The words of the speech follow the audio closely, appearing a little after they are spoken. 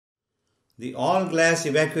The all-glass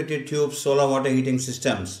evacuated tube solar water heating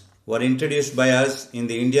systems were introduced by us in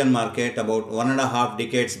the Indian market about 1.5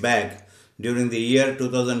 decades back during the year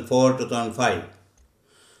 2004-2005.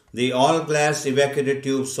 The all-glass evacuated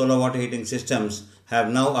tube solar water heating systems have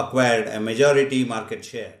now acquired a majority market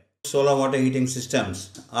share. Solar water heating systems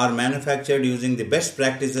are manufactured using the best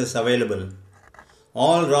practices available.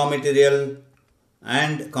 All raw material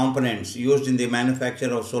and components used in the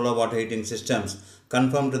manufacture of solar water heating systems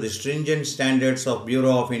conform to the stringent standards of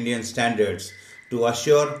Bureau of Indian Standards to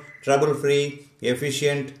assure trouble-free,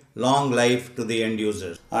 efficient, long life to the end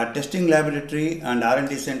users. Our testing laboratory and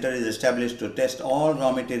R&D center is established to test all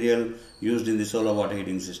raw material used in the solar water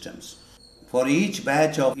heating systems. For each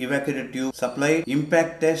batch of evacuated tube supply,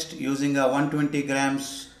 impact test using a 120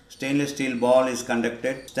 grams stainless steel ball is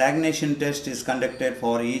conducted. Stagnation test is conducted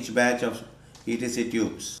for each batch of ETC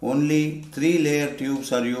tubes. Only 3-layer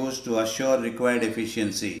tubes are used to assure required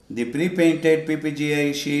efficiency. The pre-painted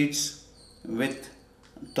PPGI sheets with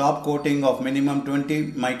top coating of minimum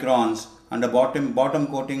 20 microns and a bottom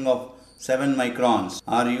coating of 7 microns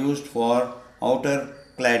are used for outer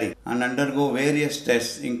cladding and undergo various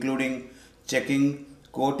tests including checking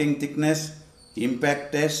coating thickness,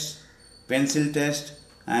 impact test, pencil test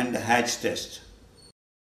and hatch test.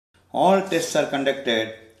 All tests are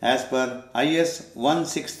conducted as per IS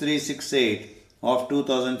 16368 of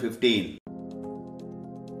 2015.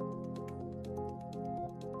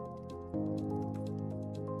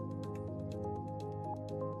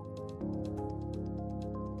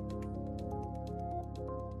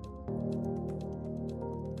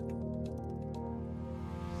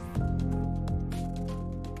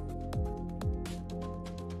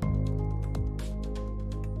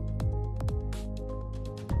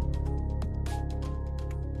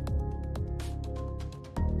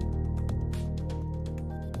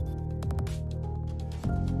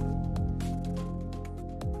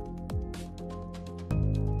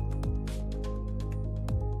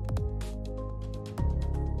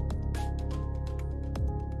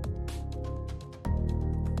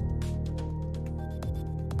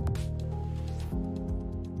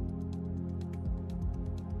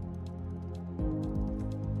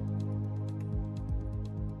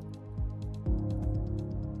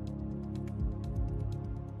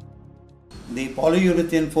 The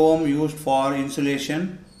polyurethane foam used for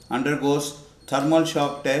insulation undergoes thermal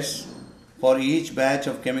shock tests for each batch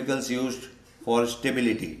of chemicals used for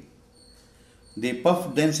stability. The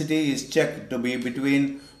puff density is checked to be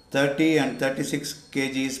between 30 and 36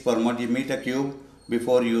 kg per meter cube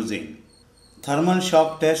before using. Thermal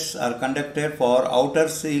shock tests are conducted for outer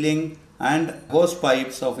sealing and hose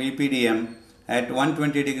pipes of epdm at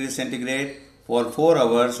 120 degrees centigrade for 4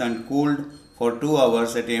 hours and cooled for 2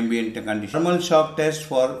 hours at ambient conditions. Thermal shock test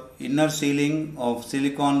for inner sealing of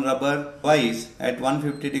silicone rubber twice at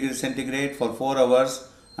 150 degrees centigrade for 4 hours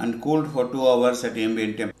and cooled for 2 hours at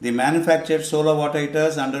ambient temperature. The manufactured solar water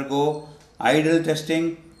heaters undergo idle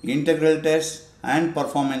testing, integral tests and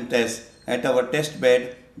performance tests at our test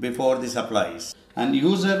bed before the supplies. An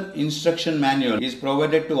user instruction manual is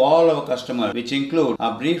provided to all our customers, which include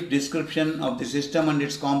a brief description of the system and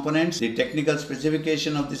its components, the technical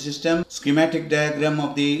specification of the system, schematic diagram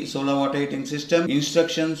of the solar water heating system,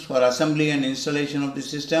 instructions for assembly and installation of the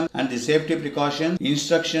system and the safety precautions,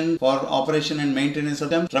 instructions for operation and maintenance of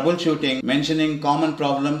them, troubleshooting mentioning common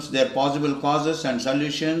problems, their possible causes and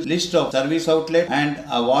solutions, list of service outlet and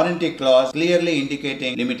a warranty clause clearly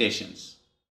indicating limitations.